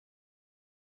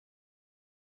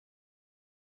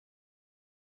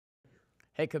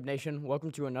Hey Cub Nation, welcome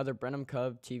to another Brenham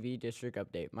Cub TV District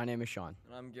Update. My name is Sean.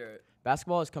 And I'm Garrett.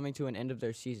 Basketball is coming to an end of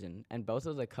their season, and both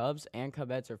of the Cubs and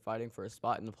Cubettes are fighting for a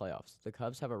spot in the playoffs. The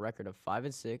Cubs have a record of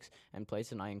 5-6 and play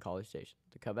tonight in College Station.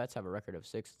 The Cubettes have a record of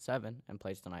 6-7 and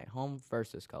plays tonight home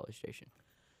versus College Station.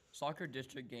 Soccer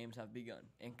district games have begun,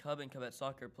 and Cub and Cubette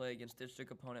soccer play against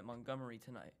district opponent Montgomery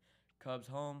tonight. Cubs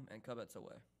home and Cubettes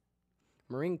away.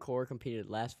 Marine Corps competed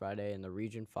last Friday in the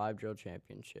Region 5 Drill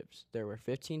Championships. There were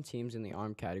 15 teams in the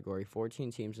armed category,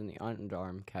 14 teams in the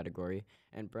unarmed category,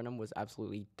 and Brenham was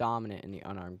absolutely dominant in the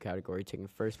unarmed category, taking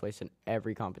first place in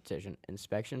every competition: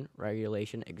 inspection,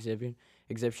 regulation,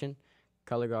 exhibition,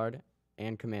 color guard,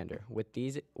 and commander. With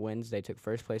these wins, they took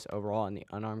first place overall in the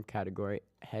unarmed category,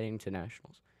 heading to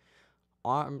nationals.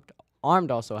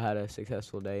 Armed also had a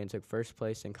successful day and took first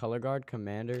place in color guard,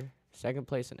 commander, second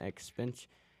place in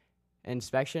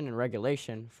inspection and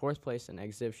regulation, fourth place in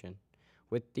exhibition.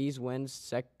 With these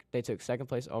wins, they took second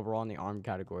place overall in the armed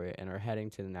category and are heading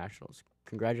to the nationals.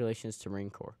 Congratulations to Marine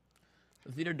Corps.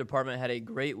 The theater department had a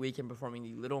great weekend performing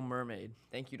The Little Mermaid.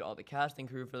 Thank you to all the cast and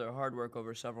crew for their hard work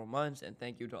over several months, and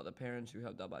thank you to all the parents who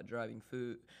helped out by driving,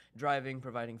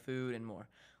 providing food, and more.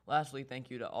 Lastly, thank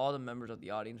you to all the members of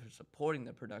the audience for supporting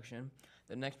the production.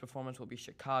 The next performance will be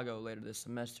Chicago later this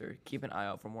semester. Keep an eye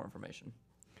out for more information.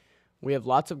 We have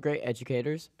lots of great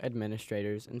educators,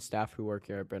 administrators, and staff who work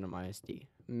here at Brenham ISD.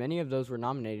 Many of those were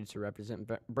nominated to represent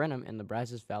Brenham in the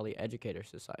Brazos Valley Educator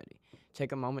Society.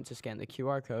 Take a moment to scan the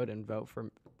QR code and vote for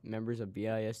members of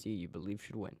BISD you believe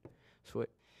should win.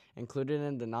 Included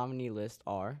in the nominee list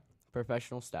are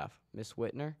professional staff: Miss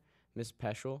Whitner, Miss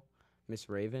Peschel, Miss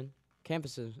Raven,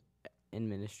 campus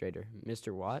administrator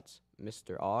Mr. Watts,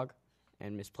 Mr. Ogg,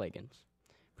 and Miss Plagans.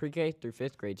 Pre-K through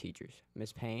 5th grade teachers: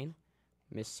 Miss Payne,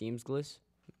 Miss Seamsglass,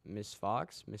 Miss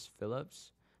Fox, Miss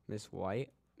Phillips, Miss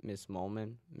White, Miss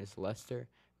Molman, Miss Lester,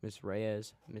 Miss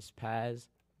Reyes, Miss Paz,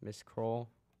 Miss Kroll,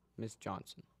 Miss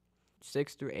Johnson.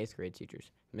 6th through 8th grade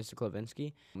teachers: Mr.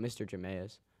 Klavinsky, Mr.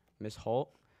 Jamayas, Miss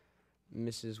Holt,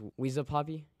 Mrs.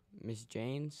 Weezapapi, Miss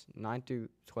Janes. 9th through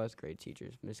 12th grade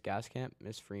teachers: Miss Gaskamp,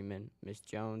 Miss Freeman, Miss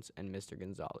Jones, and Mr.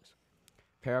 Gonzalez.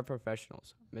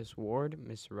 Paraprofessionals: Miss Ward,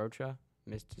 Miss Rocha,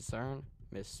 Miss Discern,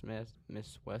 Miss Smith,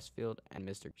 Miss Westfield, and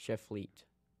Mr. Sheffleet.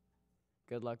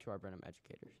 Good luck to our Brenham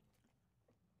educators.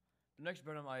 The next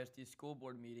Brenham ISD school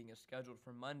board meeting is scheduled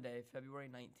for Monday, February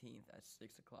 19th at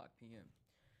 6 o'clock p.m.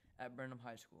 at Brenham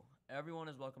High School. Everyone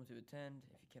is welcome to attend.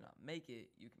 If you cannot make it,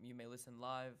 you may listen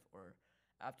live or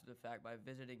after the fact by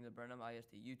visiting the Brenham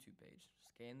ISD YouTube page.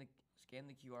 Scan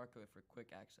the QR code for quick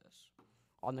access.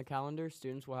 On the calendar,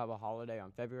 students will have a holiday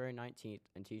on February 19th,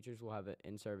 and teachers will have an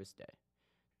in-service day.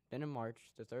 Then in March,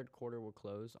 the third quarter will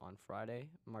close on Friday,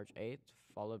 March 8th,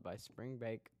 followed by spring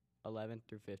break 11th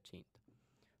through 15th.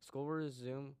 School will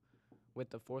resume with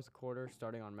the fourth quarter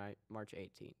starting on March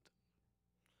 18th.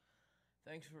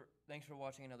 Thanks for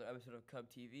watching another episode of Cub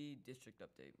TV District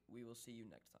Update. We will see you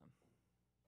next time.